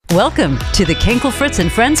Welcome to the Kenkel Fritz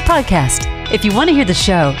and Friends podcast. If you want to hear the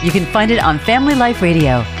show, you can find it on Family Life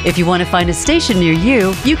Radio. If you want to find a station near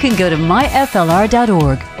you, you can go to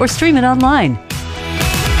myflr.org or stream it online.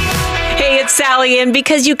 Hey, it's Sally, and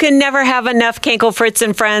because you can never have enough Kenkel Fritz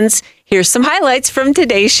and Friends, here's some highlights from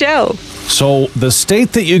today's show. So, the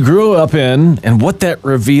state that you grew up in and what that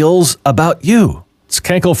reveals about you. It's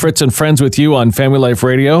Kenkel Fritz and Friends with you on Family Life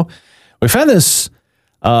Radio. We found this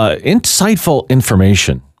insightful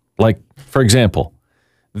information. Like, for example,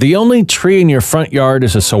 the only tree in your front yard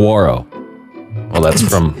is a saguaro. Well, that's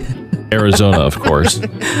from Arizona, of course.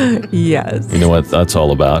 Yes. You know what that's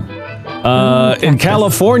all about. In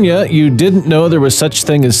California, you didn't know there was such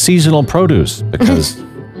thing as seasonal produce because,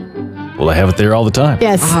 well, they have it there all the time.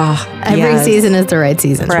 Yes. Every season is the right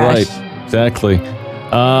season. That's right. Exactly.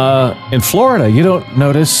 In Florida, you don't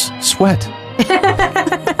notice sweat.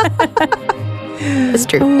 It's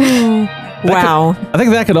true. Wow. I think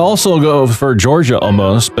that could also go for Georgia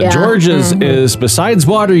almost, but Georgia's is besides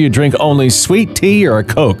water, you drink only sweet tea or a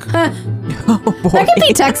Coke. That could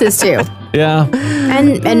be Texas too. Yeah.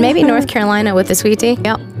 And maybe North Carolina with the sweet tea.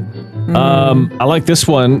 Yep. I like this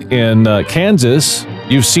one in Kansas.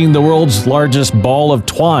 You've seen the world's largest ball of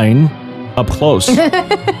twine up close.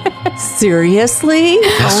 Seriously?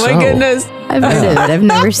 Oh my goodness. I've heard of it. I've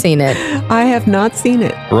never seen it. I have not seen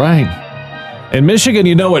it. Right. In Michigan,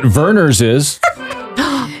 you know what Verner's is.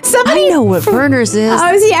 I know what Verner's is.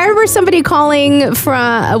 I remember somebody calling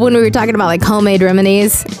from when we were talking about like homemade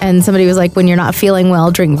remedies, and somebody was like, "When you're not feeling well,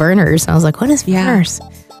 drink Verner's." And I was like, "What is Verner's?"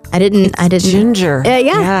 I didn't. Ginger.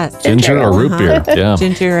 Ginger or root beer. Yeah.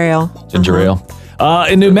 Ginger ale. Ginger ale.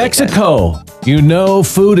 In New Mexico, you know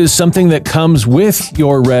food is something that comes with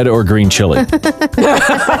your red or green chili.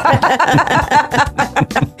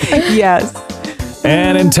 Yes.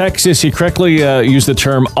 And in Texas, you correctly use the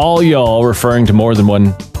term all y'all, referring to more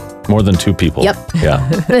than two people. Yep. Yeah.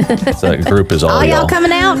 So that group is all y'all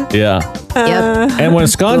coming out. Yeah. Yep. And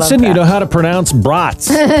Wisconsin, you know how to pronounce brats.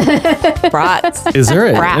 Brats. Is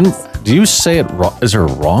there Brats. do you say it wrong? Is there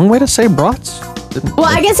a wrong way to say brats? Well,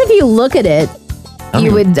 I guess if you look at it,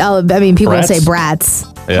 you would. People would say brats.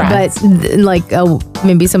 Yeah. But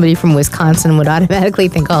maybe somebody from Wisconsin would automatically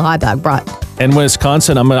think, "Oh, hot dog brat." In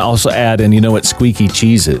Wisconsin, I'm going to also add in, you know what squeaky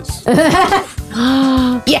cheese is? Yeah.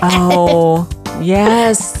 Oh,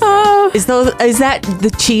 yes. Is that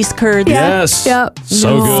the cheese curds? Yes. Yep.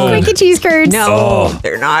 So good. Squeaky cheese curds. No,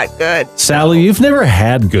 they're not good. Sally, you've never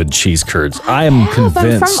had good cheese curds. I am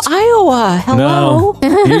convinced. I'm from Iowa. Hello.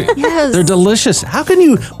 No. Yes. They're delicious. How can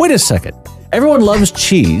you... Wait a second. Everyone loves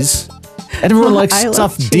cheese. And everyone likes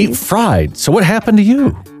stuff deep fried. So what happened to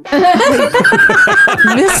you?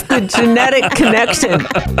 Missed the genetic connection.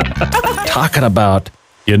 Talking about,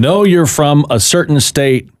 you know you're from a certain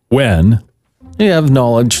state when you have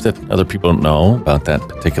knowledge that other people don't know about that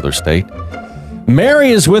particular state. Mary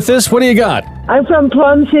is with us. What do you got? I'm from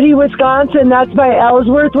Plum City, Wisconsin. That's by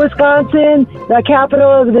Ellsworth, Wisconsin, the capital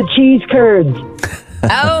of the cheese curds.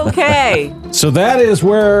 Okay. So that is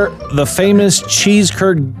where the famous cheese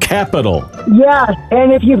curd capital. Yeah,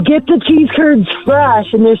 and if you get the cheese curds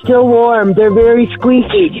fresh and they're still warm, they're very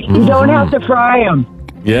squeaky. You don't have to fry them.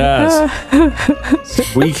 Yes.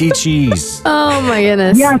 Squeaky cheese. Oh my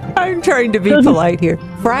goodness. Yeah. I'm trying to be polite here.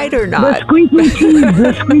 Fried or The not? squeaky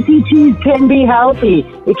cheese can be healthy.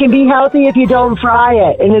 It can be healthy if you don't fry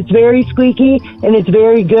it, and it's very squeaky and it's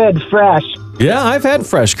very good fresh. Yeah, I've had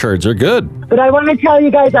fresh curds. They're good. But I want to tell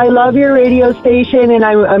you guys, I love your radio station, and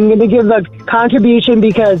I'm going to give a contribution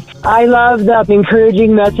because I love the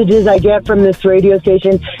encouraging messages I get from this radio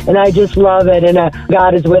station, and I just love it. And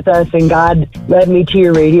God is with us, and God led me to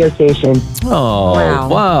your radio station. Oh,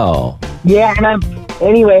 wow. Yeah, and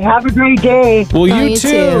anyway, have a great day. Well, you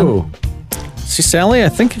too. See, Sally, I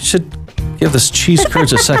think you should give this cheese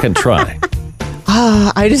curds a second try.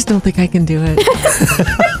 I just don't think I can do it.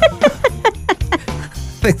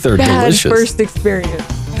 I think they're delicious. First experience.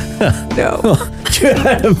 No. You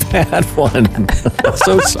had a bad one. I'm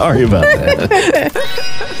so sorry about that.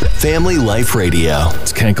 Family Life Radio.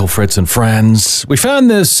 It's Kenkel Fritz and Friends. We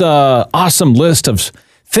found this awesome list of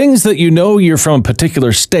things that you know you're from a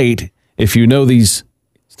particular state if you know these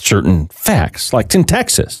certain facts. Like in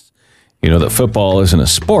Texas, you know that football isn't a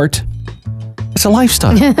sport. It's a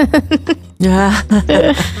lifestyle. Yeah.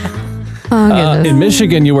 In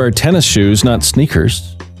Michigan, you wear tennis shoes, not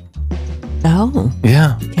sneakers. Oh.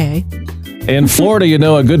 Yeah. Okay. In Florida, you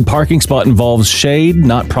know a good parking spot involves shade,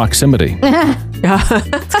 not proximity.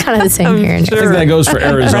 It's kind of the same here. I think that goes for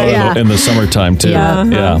Arizona in the summertime, too.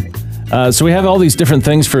 Yeah. So we have all these different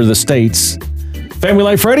things for the states. Family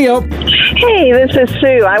Life Radio. Hey, this is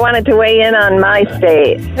Sue. I wanted to weigh in on my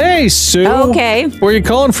state. Hey, Sue. Okay. Where are you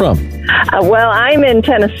calling from? Well, I'm in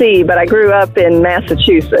Tennessee, but I grew up in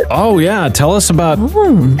Massachusetts. Oh, yeah. Tell us about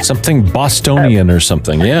something Bostonian or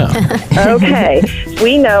something. Yeah. Okay.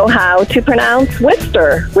 We know how to pronounce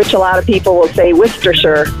Worcester, which a lot of people will say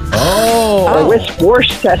Worcestershire. Oh. Or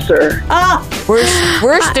Worcestershire.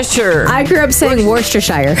 Worcestershire. I grew up saying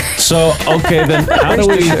Worcestershire. So, okay, then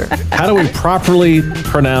how do we properly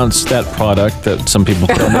pronounce that product that some people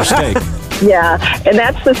call mistake? Yeah, and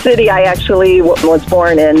that's the city I actually was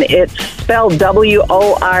born in. It's spelled Worcester,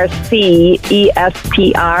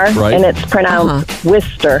 right. and it's pronounced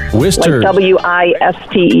Worcester. Worcester. Like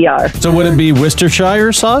Wister. So would it be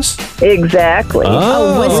Worcestershire sauce? Exactly.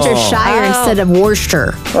 Oh. Worcestershire instead of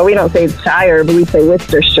Worcester. Well, we don't say Shire, but we say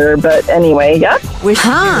Worcestershire. But anyway, yeah.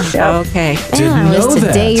 Huh. Okay. Didn't I was know that.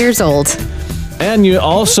 today years old. And you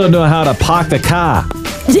also know how to park the car.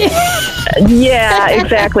 Yeah,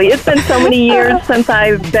 exactly. It's been so many years since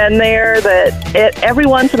I've been there that every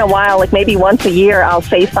once in a while, like maybe once a year, I'll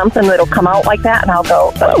say something that'll come out like that, and I'll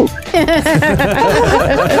go, oh.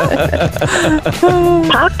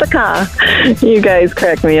 Park the car. You guys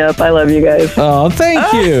crack me up. I love you guys. Oh,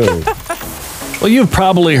 thank you. Well, you've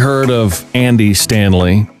probably heard of Andy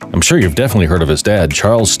Stanley. I'm sure you've definitely heard of his dad,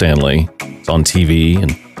 Charles Stanley. It's on TV,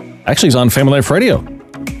 and actually he's on Family Life Radio.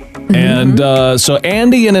 And so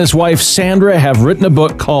Andy and his wife, Sandra, have written a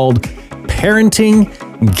book called Parenting,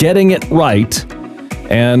 Getting It Right.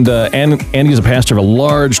 And Andy's a pastor of a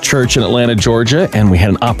large church in Atlanta, Georgia, and we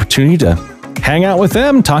had an opportunity to hang out with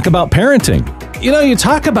them, talk about parenting. You know, you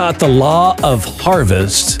talk about the law of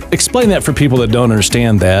harvest. Explain that for people that don't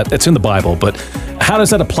understand that. It's in the Bible, but how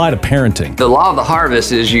does that apply to parenting? The law of the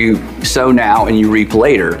harvest is you sow now and you reap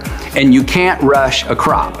later, and you can't rush a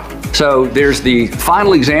crop. So there's the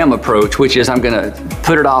final exam approach, which is I'm going to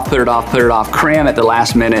put it off, cram at the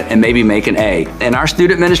last minute, and maybe make an A. In our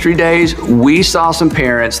student ministry days, we saw some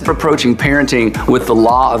parents approaching parenting with the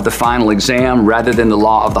law of the final exam rather than the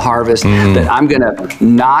law of the harvest, that I'm going to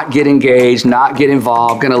not get engaged, not get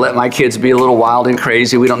involved, going to let my kids be a little wild and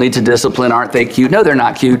crazy. We don't need to discipline. Aren't they cute? No, they're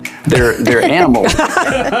not cute. They're animals.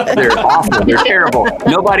 They're awful. They're terrible.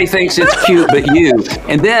 Nobody thinks it's cute but you.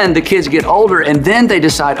 And then the kids get older, and then they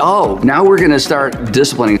decide, oh, now we're going to start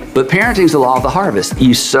disciplining. But parenting's the law of the harvest.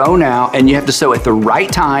 You sow now, and you have to sow at the right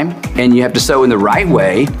time, and you have to sow in the right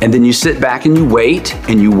way, and then you sit back and you wait,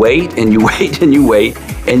 and you wait, and you wait, and you wait,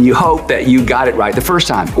 and you hope that you got it right the first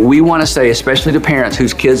time. We want to say, especially to parents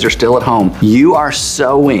whose kids are still at home, you are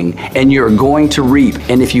sowing, and you're going to reap.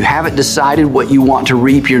 And if you haven't decided what you want to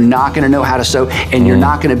reap, you're not going to know how to sow, and you're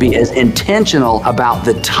not going to be as intentional about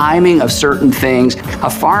the timing of certain things. A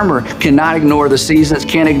farmer cannot ignore the seasons,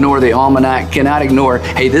 can't ignore the almanac, cannot ignore,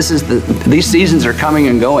 hey, these seasons are coming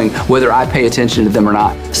and going, whether I pay attention to them or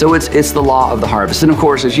not. So it's the law of the harvest. And of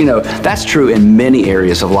course, as you know, that's true in many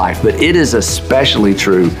areas of life, but it is especially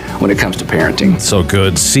true when it comes to parenting. So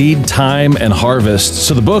good. Seed, time, and harvest.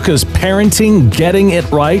 So the book is Parenting, Getting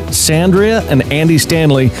It Right. Sandra and Andy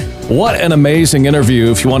Stanley. What an amazing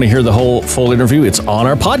interview. If you want to hear the whole full interview, it's on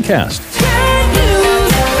our podcast.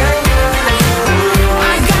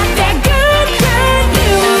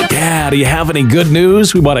 Do you have any good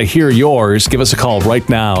news? We want to hear yours. Give us a call right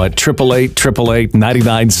now at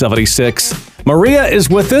 888-888-9976. Maria is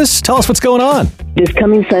with us. Tell us what's going on. This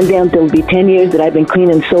coming Sunday, it'll be 10 years that I've been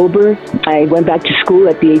clean and sober. I went back to school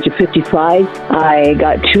at the age of 55. I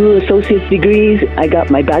got 2 associate's degrees. I got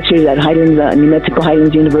my bachelor's at New Mexico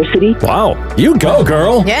Highlands University. Wow. You go,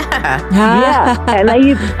 girl. Yeah, and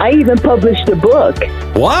I even published a book.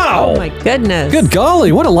 Wow. Oh, my goodness. Good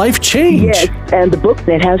golly, what a life change. Yes, and the book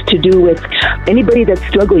that has to do with anybody that's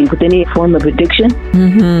struggling with any form of addiction,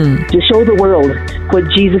 to show the world what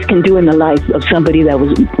Jesus can do in the life of somebody that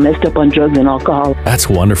was messed up on drugs and alcohol. That's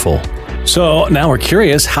wonderful. So now we're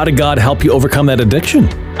curious, how did God help you overcome that addiction?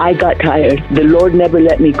 I got tired. The Lord never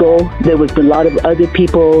let me go. There was a lot of other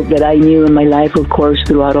people that I knew in my life, of course,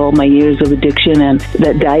 throughout all my years of addiction, and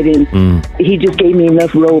that died in. He just gave me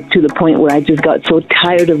enough rope to the point where I just got so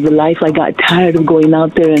tired of the life. I got tired of going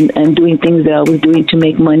out there and doing things that I was doing to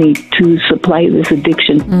make money to supply this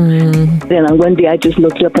addiction. Then on one day I just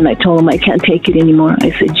looked up and I told him, I can't take it anymore. I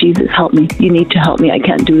said, Jesus, help me. You need to help me. I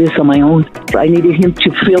can't do this on my own. I needed him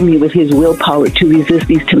to fill me with his willpower to resist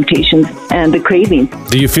these temptations and the craving.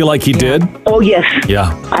 Do you feel like he did? Oh, yes.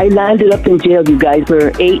 Yeah. I landed up in jail, you guys,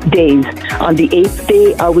 for 8 days. On the 8th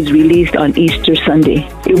day, I was released on Easter Sunday.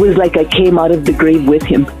 It was like I came out of the grave with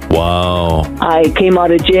him. Wow. I came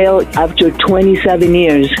out of jail after 27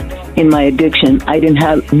 years in my addiction. I didn't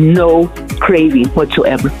have no craving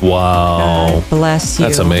whatsoever. Wow. God bless you.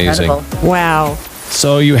 That's amazing. Incredible. Wow.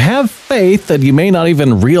 So you have faith that you may not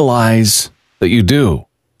even realize that you do.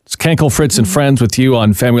 It's Kenkel, Fritz, and Friends with you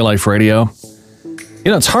on Family Life Radio.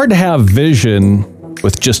 You know, it's hard to have vision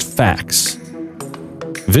with just facts.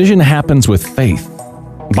 Vision happens with faith.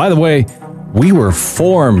 By the way, we were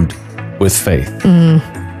formed with faith.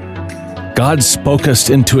 God spoke us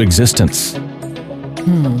into existence.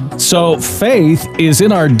 So faith is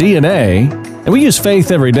in our DNA, and we use faith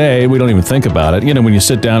every day. We don't even think about it. You know, when you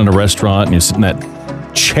sit down in a restaurant and you sit in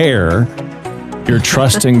that chair, you're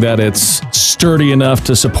trusting that it's sturdy enough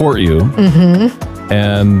to support you.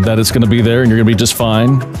 And that it's going to be there and you're going to be just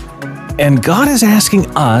fine. And God is asking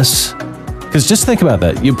us, because just think about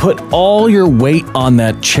that. You put all your weight on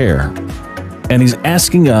that chair, and he's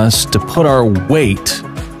asking us to put our weight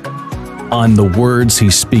on the words he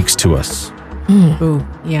speaks to us. Ooh,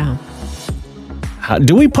 yeah.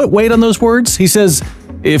 Do we put weight on those words? He says,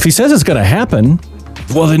 if he says it's going to happen,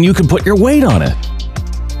 well, then you can put your weight on it.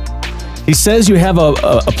 He says you have a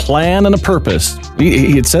plan and a purpose.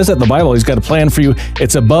 It says that in the Bible, he's got a plan for you.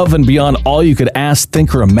 It's above and beyond all you could ask,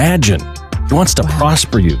 think, or imagine. He wants to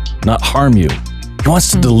prosper you, not harm you. He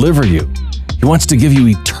wants to deliver you. He wants to give you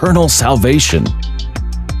eternal salvation.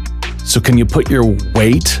 So can you put your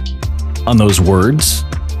weight on those words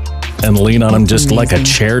and lean on them just like a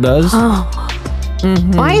chair does?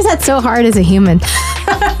 Why is that so hard as a human?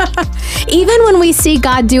 Even when we see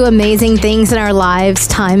God do amazing things in our lives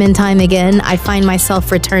time and time again, I find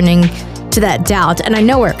myself returning to that doubt. And I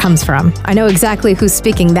know where it comes from. I know exactly who's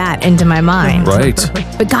speaking that into my mind. Right.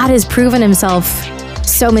 But God has proven himself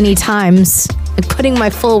so many times. And putting my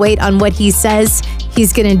full weight on what he says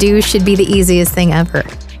he's going to do should be the easiest thing ever.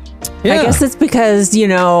 I guess it's because, you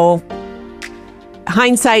know,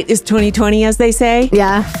 hindsight is 20/20, as they say.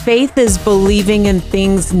 Yeah. Faith is believing in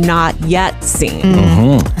things not yet seen.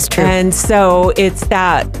 That's true. And so it's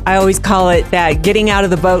that, I always call it that getting out of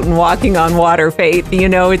the boat and walking on water faith. You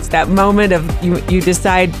know, it's that moment of you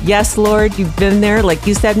decide, yes, Lord, you've been there, like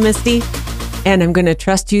you said, Misty, and I'm going to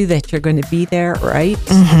trust you that you're going to be there right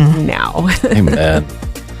now.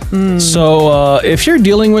 Amen. So if you're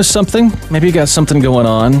dealing with something, maybe you got something going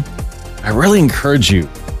on, I really encourage you,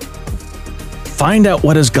 find out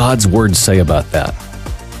what does God's word say about that,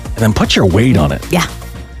 and then put your weight on it. Yeah.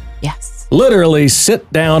 Yes. Literally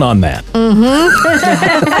sit down on that.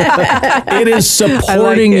 It is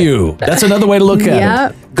supporting you. That's another way to look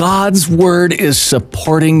at it. God's word is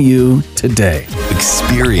supporting you today.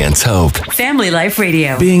 Experience hope. Family Life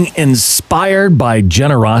Radio. Being inspired by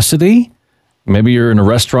generosity. Maybe you're in a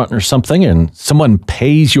restaurant or something and someone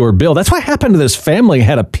pays your bill. That's what happened to this family.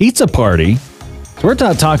 Had a pizza party. So we're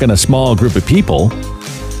not talking a small group of people.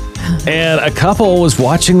 And a couple was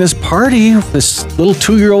watching this party, this little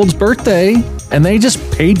 2-year-old's birthday, and they just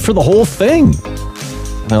paid for the whole thing.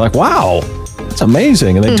 And they're like, wow, that's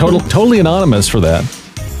amazing. And they totally anonymous for that.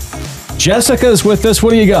 Jessica's with us.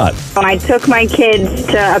 What do you got? I took my kids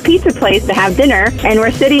to a pizza place to have dinner, and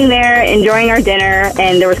we're sitting there enjoying our dinner,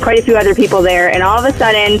 and there was quite a few other people there, and all of a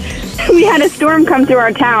sudden, we had a storm come through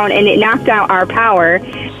our town, and it knocked out our power.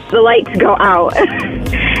 The lights go out.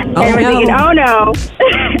 And we're thinking, oh no.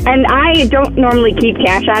 And I don't normally keep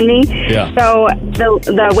cash on me. Yeah. So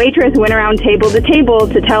the waitress went around table to table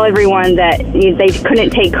to tell everyone that they couldn't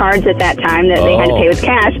take cards at that time, that they had to pay with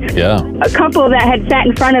cash. Yeah. A couple that had sat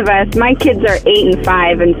in front of us, my kids are 8 and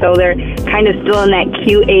 5, and so they're kind of still in that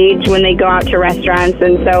cute age when they go out to restaurants.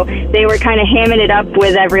 And so they were kind of hamming it up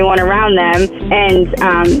with everyone around them. And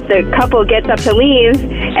the couple gets up to leave,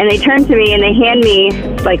 and they turn to me and they hand me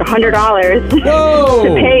like $100 to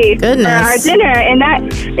pay for our dinner, and that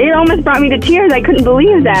it almost brought me to tears. I couldn't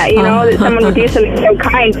believe that, you know, that someone would do something so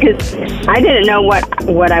kind, because I didn't know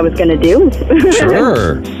what I was going to do.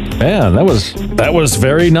 Sure. Man, that was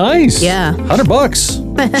very nice. Yeah. $100.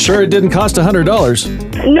 Sure, it didn't cost $100.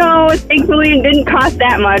 No, thankfully it didn't cost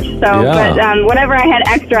that much. So, but whatever I had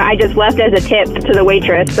extra, I just left as a tip to the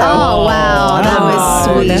waitress. So. Oh wow, that was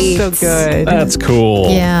sweet. That's so good. That's cool.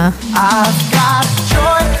 Yeah. I've got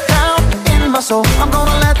joy down in my soul. I'm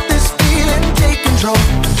gonna let this feeling take control.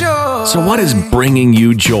 Joy. So what is bringing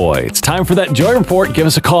you joy? It's time for that Joy Report. Give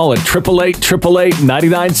us a call at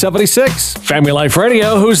 888-888-9976. Family Life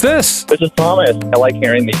Radio, who's this? This is Thomas. I like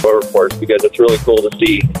hearing the Joy Reports because it's really cool to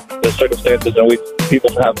see the circumstances in which people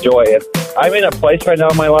have joy. And I'm in a place right now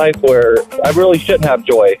in my life where I really shouldn't have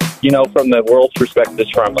joy, from the world's perspective,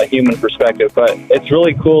 from a human perspective. But it's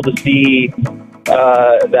really cool to see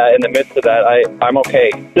that in the midst of that, I'm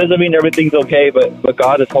okay. Doesn't mean everything's okay, but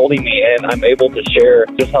God is holding me, and I'm able to share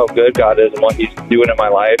just how good God is and what He's doing in my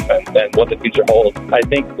life and what the future holds. I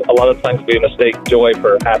think a lot of times we mistake joy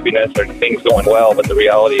for happiness or things going well, but the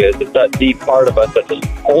reality is it's that deep part of us that just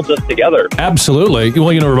holds us together. Absolutely. Well,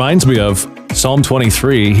 it reminds me of Psalm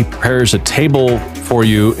 23. He prepares a table for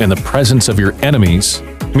you in the presence of your enemies.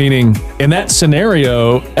 Meaning, in that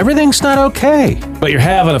scenario, everything's not okay, but you're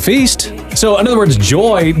having a feast. So, in other words,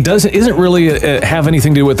 joy isn't really have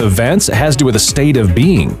anything to do with events. It has to do with a state of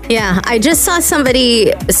being. Yeah, I just saw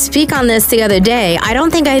somebody speak on this the other day. I don't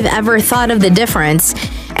think I've ever thought of the difference.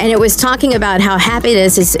 And it was talking about how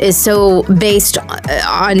happiness is so based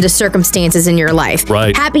on the circumstances in your life.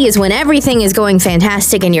 Right. Happy is when everything is going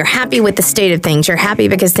fantastic and you're happy with the state of things. You're happy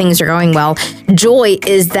because things are going well. Joy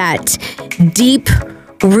is that deep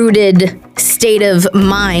rooted state of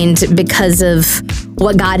mind because of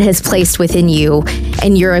what God has placed within you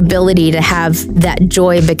and your ability to have that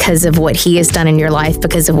joy because of what He has done in your life,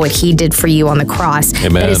 because of what He did for you on the cross.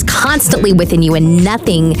 Amen. That is constantly within you, and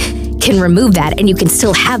nothing can remove that, and you can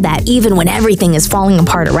still have that even when everything is falling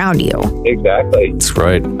apart around you. Exactly. That's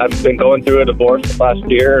right. I've been going through a divorce last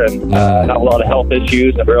year and have a lot of health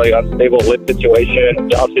issues, a really unstable living situation,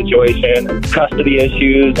 job situation, custody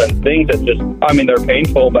issues, and things that they're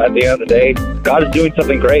painful, but at the end of the day, God is doing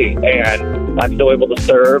something great, and I'm still able to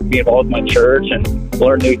serve, be involved with my church, and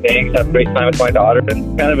learn new things, have a great time with my daughter,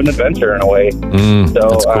 and kind of an adventure in a way.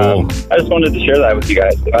 That's cool. I just wanted to share that with you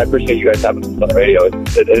guys. I appreciate you guys having this on the radio.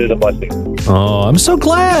 It is a blessing. Oh, I'm so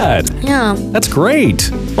glad. Yeah. That's great.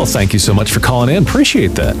 Well, thank you so much for calling in.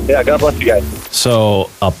 Appreciate that. Yeah, God bless you guys. So,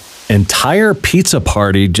 an entire pizza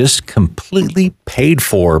party just completely paid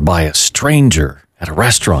for by a stranger at a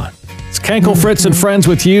restaurant. It's Kenkel, Fritz, and Friends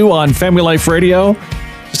with you on Family Life Radio.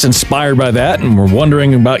 Just inspired by that, and we're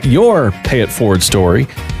wondering about your pay it forward story.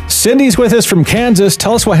 Cindy's with us from Kansas.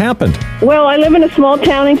 Tell us what happened. Well, I live in a small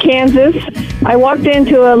town in Kansas. I walked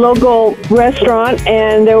into a local restaurant,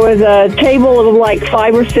 and there was a table of like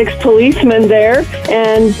 5 or 6 policemen there.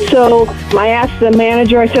 And so I asked the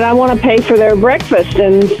manager, I said, I want to pay for their breakfast.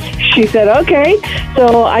 And she said, okay.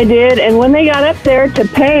 So I did. And when they got up there to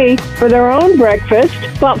pay for their own breakfast,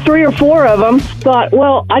 about 3 or 4 of them thought,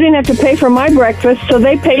 well, I didn't have to pay for my breakfast, so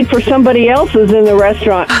they paid for somebody else's in the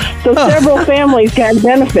restaurant. So several families got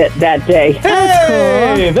benefit that day.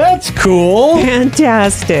 Hey, that's cool.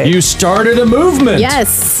 Fantastic. You started a movement.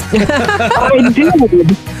 Yes.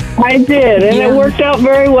 I did, and it worked out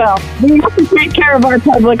very well. We have to take care of our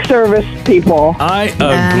public service people. I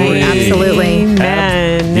agree. Absolutely.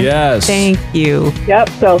 Amen. Yes. Thank you. Yep,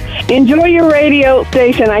 so enjoy your radio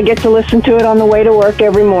station. I get to listen to it on the way to work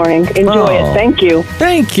every morning. Enjoy it. Thank you.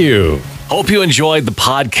 Thank you. Hope you enjoyed the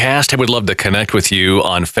podcast. I would love to connect with you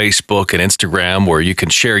on Facebook and Instagram, where you can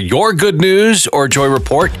share your good news or joy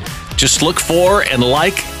report. Just look for and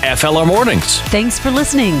like FLR Mornings. Thanks for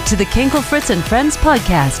listening to the Kenkel, Fritz, and Friends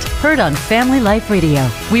podcast, heard on Family Life Radio.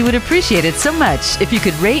 We would appreciate it so much if you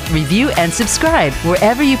could rate, review, and subscribe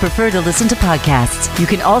wherever you prefer to listen to podcasts. You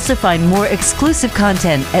can also find more exclusive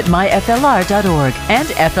content at myflr.org and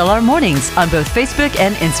FLR Mornings on both Facebook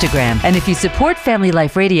and Instagram. And if you support Family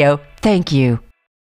Life Radio, thank you.